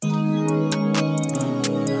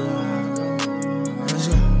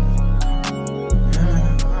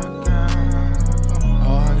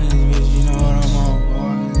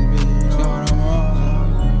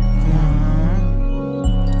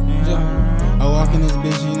walk in this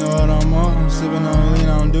bitch, you know what I'm on. I'm sipping on lean,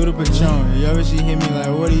 I don't do the Patron. Yo, but she hit me like,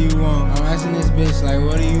 what do you want? I'm asking this bitch like,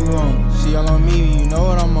 what do you want? She all on me, you know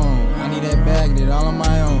what I'm on. I need that bag, did it all on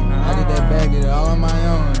my own. I did that bag, did it all on my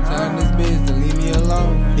own. Telling this bitch to leave me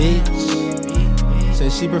alone, bitch.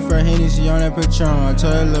 Said she prefer Henny, she on that Patron. I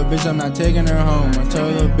told her little bitch I'm not taking her home. I told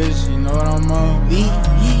her little bitch, you know what I'm on.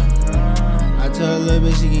 I told her little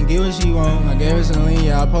bitch she can get what she want. I gave her some lean,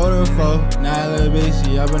 yeah, I pulled her a foe. Now that little bitch,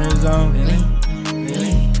 she up in her zone.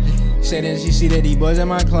 Say that she see that these boys are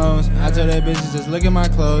my clones. I told that bitch to just look at my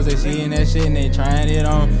clothes. They seeing that shit and they trying it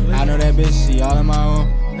on. I know that bitch, she all in my own.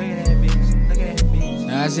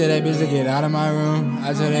 I tell that bitch to get out of my room.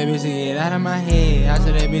 I tell that bitch to get out of my head. I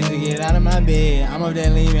tell that bitch to get out of my bed. I'm up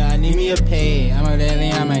that lean, I need me a pay. I'm up that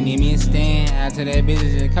lean, I might need me a stand. I tell that bitch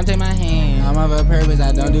to just come take my hand. I'm of a purpose,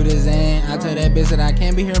 I don't do the Zen. I tell that bitch that I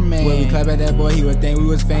can't be her man. When we clap at that boy, he would think we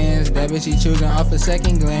was fans. That bitch, she choosing off a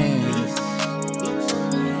second glance.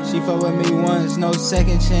 She fuck with me once, no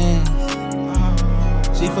second chance.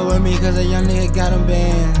 She fuck with me cause a young nigga got them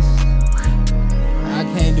bands. I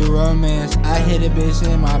can't do romance. I hit a bitch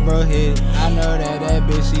in my bro head. I know that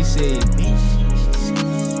bitch she sick.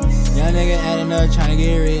 Young nigga adding up tryna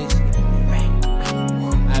get rich.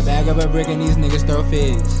 I bag up a brick and these niggas throw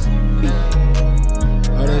fits.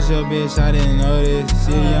 Oh, that's your bitch, I didn't know this.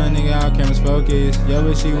 See a young nigga out, cameras focus. Yo,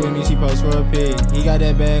 but she with me, she post for a pic. He got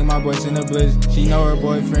that bag, my boy's in the blitz. She know her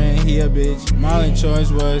boyfriend, he a bitch. My only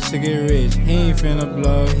choice was to get rich. He ain't finna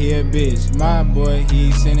blow, he a bitch. My boy,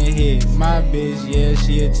 he sending hits. My bitch, yeah,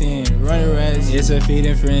 she a 10. Run the rats, it's a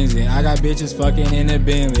feeding frenzy. I got bitches fucking in the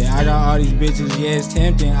Bentley. I got all these bitches, yeah, it's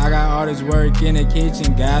tempting. I got all this work in the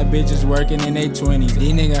kitchen. Got bitches working in their 20s.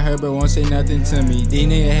 These niggas hurt but won't say nothing to me. These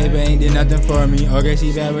niggas hate but ain't did nothing for me. Okay,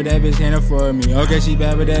 she bad but that bitch can't afford me. Okay, she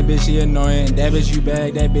bad but that bitch she annoying. That bitch you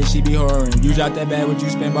bag, that bitch she be whoring. You drop that bag, what you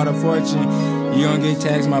spend about a fortune. You gon' get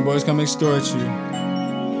taxed, my boys come extort you.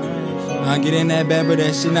 I get in that bag but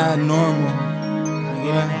that shit not normal.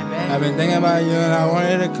 I've been thinking about you and I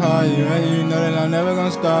wanted to call you. And you know that I'm never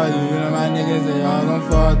gon' stall you. You know my niggas, they all gon'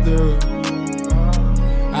 fall through.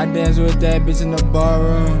 I danced with that bitch in the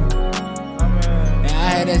ballroom. And I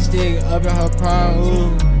had that stick up in her prom,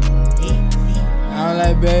 ooh. I'm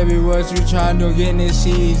like, baby, what you tryna do? Getting this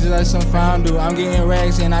cheese just like some fondue. I'm getting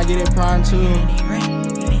racks and I get it prime too.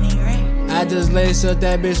 I just lace up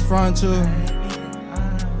that bitch front too.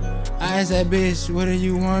 I asked that bitch, what do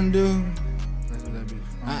you wanna do?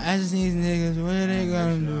 I asked these niggas, what are they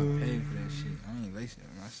gonna do?